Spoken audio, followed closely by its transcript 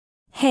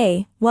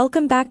Hey,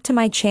 welcome back to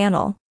my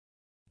channel.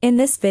 In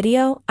this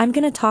video, I'm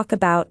gonna talk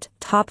about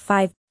top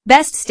 5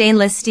 best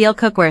stainless steel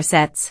cookware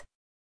sets.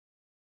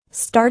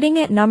 Starting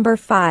at number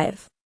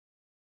 5.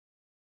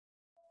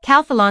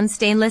 Calphalon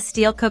stainless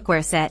steel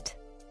cookware set.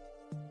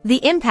 The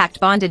impact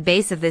bonded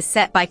base of this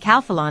set by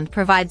Calphalon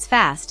provides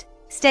fast,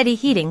 steady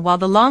heating while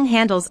the long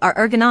handles are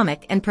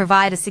ergonomic and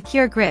provide a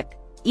secure grip,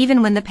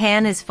 even when the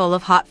pan is full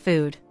of hot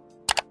food.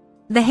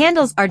 The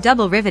handles are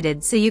double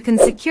riveted so you can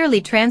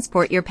securely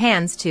transport your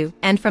pans to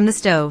and from the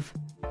stove.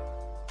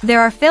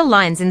 There are fill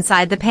lines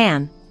inside the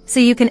pan,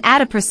 so you can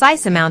add a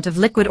precise amount of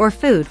liquid or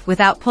food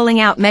without pulling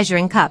out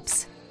measuring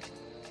cups.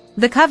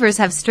 The covers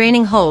have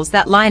straining holes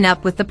that line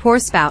up with the pour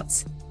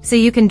spouts, so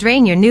you can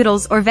drain your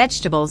noodles or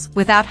vegetables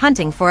without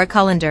hunting for a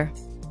colander.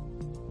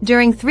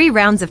 During 3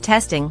 rounds of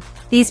testing,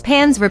 these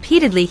pans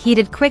repeatedly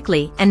heated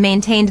quickly and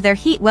maintained their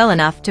heat well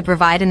enough to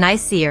provide a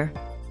nice sear.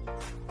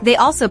 They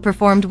also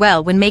performed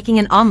well when making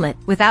an omelette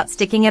without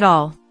sticking at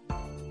all.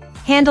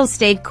 Handles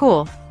stayed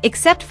cool,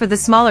 except for the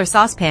smaller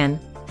saucepan,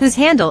 whose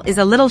handle is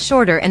a little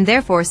shorter and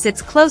therefore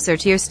sits closer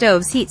to your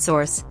stove's heat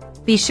source.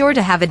 Be sure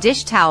to have a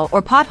dish towel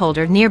or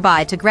potholder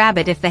nearby to grab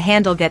it if the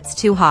handle gets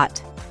too hot.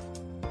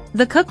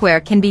 The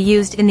cookware can be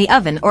used in the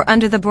oven or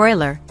under the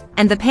broiler,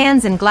 and the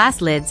pans and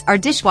glass lids are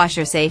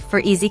dishwasher safe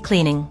for easy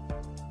cleaning.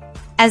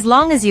 As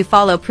long as you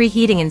follow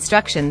preheating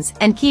instructions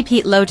and keep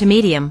heat low to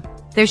medium,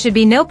 there should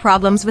be no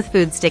problems with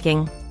food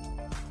sticking.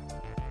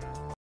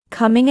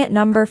 Coming at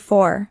number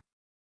 4.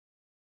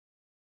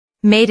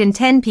 Made in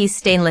 10-piece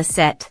stainless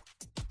set.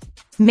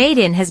 Made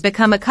in has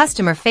become a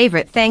customer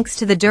favorite thanks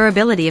to the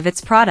durability of its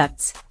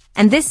products,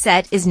 and this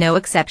set is no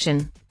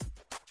exception.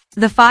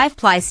 The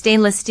 5-ply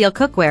stainless steel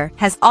cookware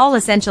has all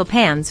essential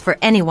pans for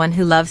anyone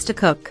who loves to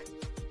cook.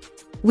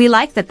 We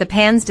like that the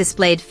pans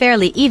displayed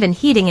fairly even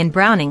heating and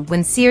browning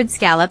when seared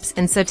scallops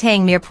and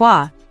sautéing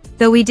mirepoix,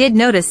 though we did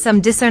notice some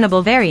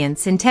discernible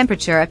variance in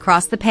temperature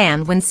across the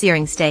pan when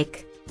searing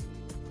steak.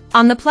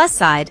 On the plus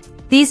side,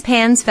 these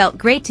pans felt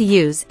great to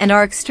use and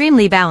are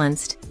extremely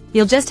balanced.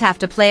 You'll just have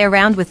to play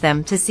around with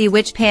them to see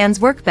which pans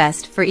work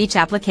best for each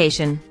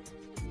application.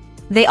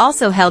 They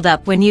also held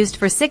up when used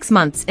for 6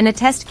 months in a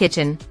test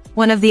kitchen,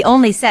 one of the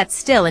only sets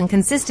still in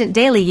consistent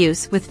daily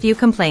use with few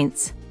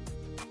complaints.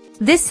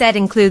 This set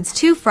includes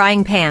 2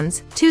 frying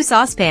pans, 2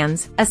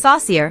 saucepans, a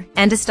saucier,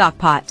 and a stock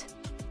pot.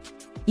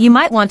 You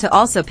might want to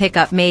also pick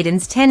up Made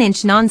in's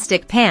 10-inch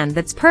non-stick pan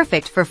that's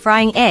perfect for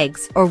frying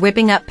eggs or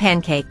whipping up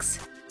pancakes.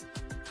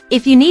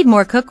 If you need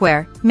more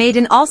cookware, Made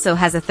in also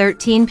has a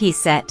 13-piece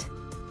set.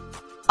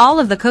 All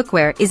of the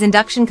cookware is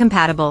induction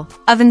compatible,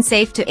 oven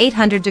safe to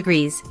 800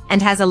 degrees,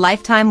 and has a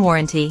lifetime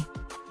warranty.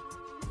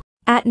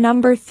 At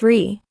number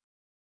 3.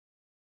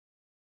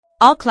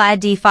 All-Clad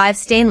D5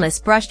 stainless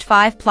brushed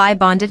 5-ply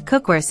bonded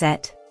cookware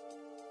set.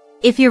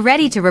 If you're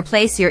ready to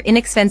replace your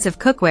inexpensive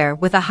cookware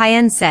with a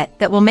high-end set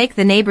that will make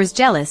the neighbors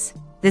jealous,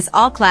 this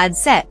All-Clad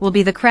set will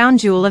be the crown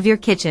jewel of your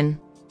kitchen.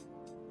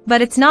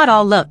 But it's not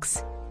all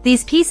looks.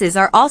 These pieces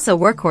are also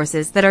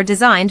workhorses that are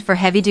designed for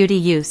heavy-duty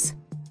use.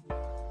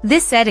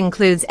 This set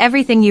includes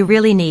everything you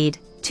really need: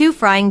 2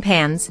 frying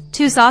pans,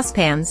 2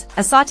 saucepans,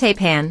 a sauté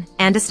pan,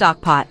 and a stock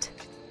pot.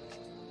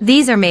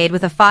 These are made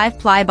with a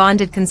 5-ply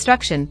bonded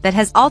construction that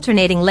has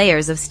alternating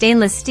layers of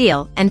stainless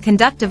steel and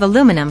conductive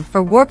aluminum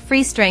for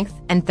warp-free strength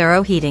and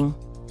thorough heating.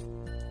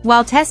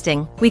 While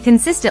testing, we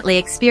consistently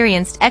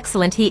experienced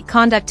excellent heat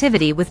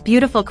conductivity with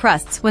beautiful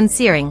crusts when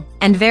searing,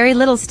 and very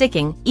little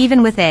sticking,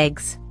 even with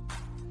eggs.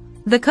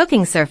 The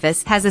cooking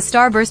surface has a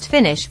starburst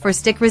finish for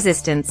stick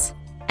resistance,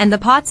 and the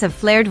pots have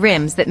flared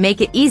rims that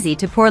make it easy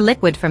to pour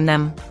liquid from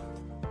them.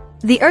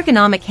 The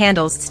ergonomic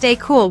handles stay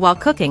cool while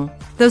cooking,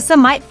 though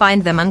some might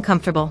find them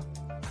uncomfortable.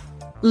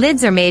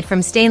 Lids are made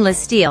from stainless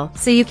steel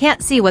so you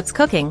can't see what's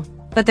cooking,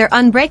 but they're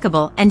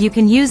unbreakable and you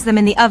can use them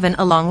in the oven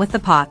along with the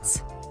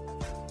pots.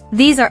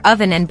 These are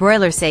oven and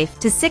broiler safe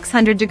to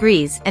 600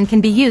 degrees and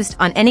can be used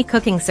on any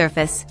cooking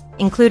surface,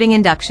 including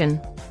induction.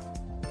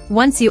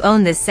 Once you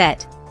own this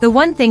set, the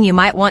one thing you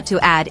might want to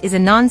add is a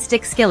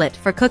non-stick skillet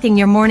for cooking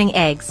your morning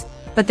eggs,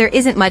 but there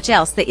isn't much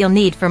else that you'll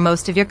need for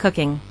most of your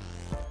cooking.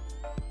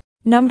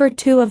 Number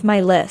 2 of my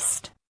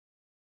list.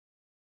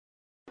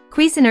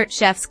 Cuisinart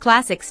Chef's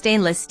Classic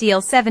Stainless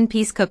Steel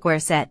 7-piece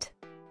cookware set.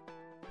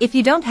 If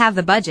you don't have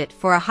the budget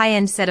for a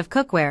high-end set of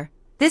cookware,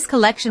 this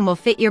collection will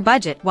fit your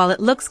budget while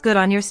it looks good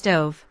on your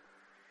stove.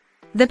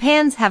 The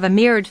pans have a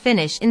mirrored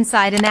finish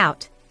inside and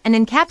out, an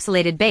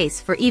encapsulated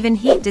base for even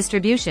heat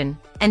distribution,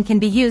 and can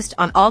be used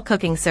on all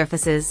cooking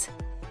surfaces.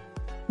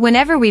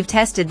 Whenever we've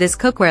tested this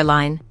cookware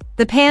line,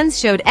 the pans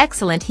showed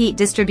excellent heat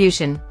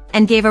distribution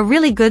and gave a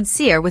really good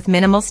sear with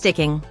minimal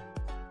sticking.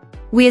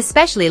 We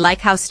especially like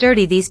how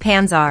sturdy these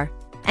pans are,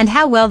 and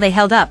how well they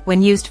held up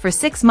when used for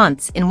 6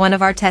 months in one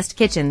of our test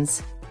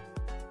kitchens.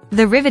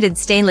 The riveted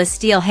stainless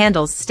steel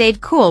handles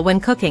stayed cool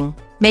when cooking,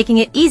 making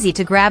it easy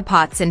to grab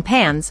pots and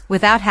pans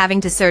without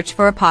having to search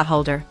for a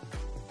potholder.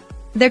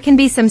 There can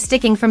be some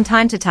sticking from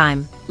time to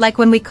time, like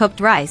when we cooked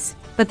rice,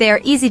 but they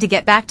are easy to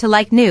get back to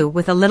like new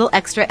with a little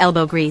extra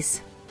elbow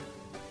grease.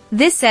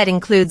 This set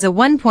includes a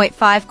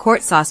 1.5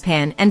 quart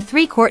saucepan and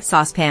 3 quart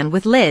saucepan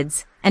with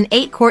lids, an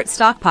 8 quart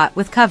stockpot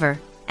with cover,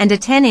 and a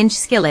 10-inch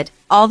skillet,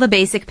 all the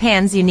basic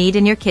pans you need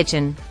in your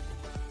kitchen.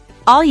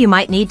 All you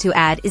might need to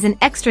add is an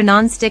extra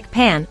non-stick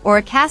pan or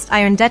a cast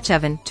iron Dutch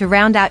oven to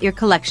round out your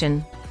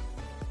collection.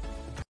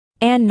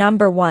 And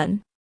number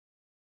 1.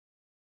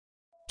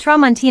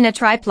 Tramontina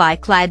Tri-Ply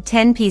Clad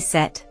 10-piece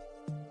set.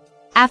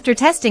 After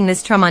testing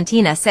this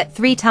Tramontina set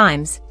 3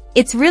 times,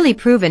 it's really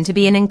proven to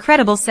be an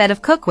incredible set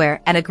of cookware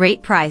at a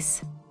great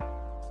price.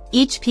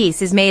 Each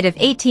piece is made of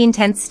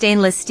 18/10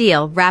 stainless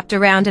steel wrapped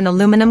around an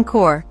aluminum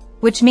core,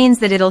 which means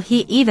that it'll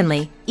heat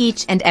evenly,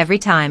 each and every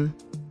time.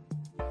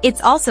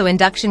 It's also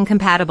induction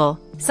compatible,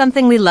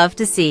 something we love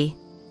to see.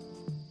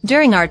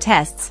 During our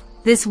tests,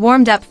 this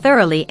warmed up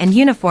thoroughly and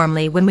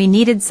uniformly when we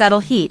needed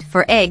subtle heat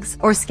for eggs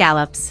or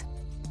scallops.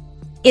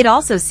 It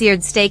also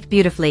seared steak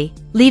beautifully,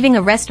 leaving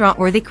a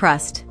restaurant-worthy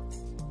crust.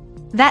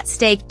 That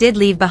steak did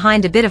leave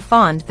behind a bit of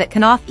fond that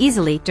can off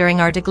easily during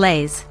our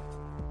deglaze.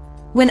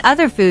 When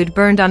other food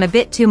burned on a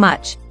bit too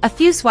much, a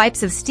few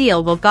swipes of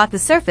steel will got the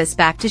surface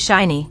back to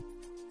shiny.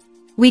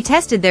 We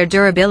tested their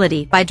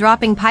durability by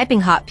dropping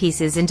piping hot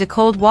pieces into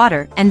cold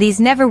water and these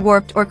never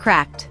warped or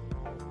cracked.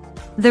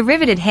 The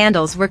riveted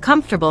handles were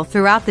comfortable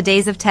throughout the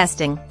days of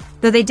testing,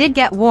 though they did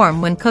get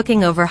warm when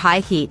cooking over high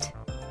heat.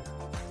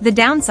 The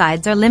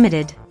downsides are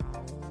limited.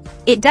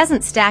 It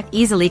doesn't stack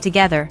easily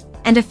together,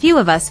 and a few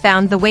of us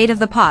found the weight of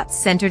the pots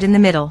centered in the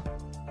middle.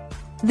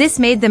 This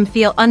made them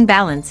feel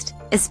unbalanced,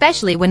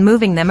 especially when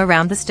moving them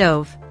around the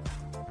stove.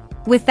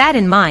 With that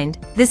in mind,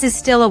 this is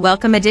still a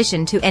welcome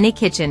addition to any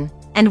kitchen,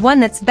 and one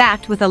that's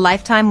backed with a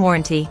lifetime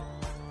warranty.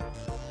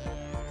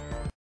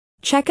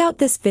 Check out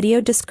this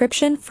video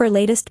description for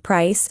latest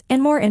price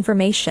and more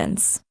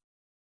informations.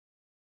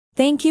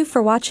 Thank you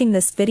for watching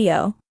this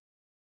video.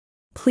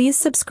 Please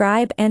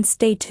subscribe and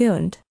stay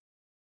tuned.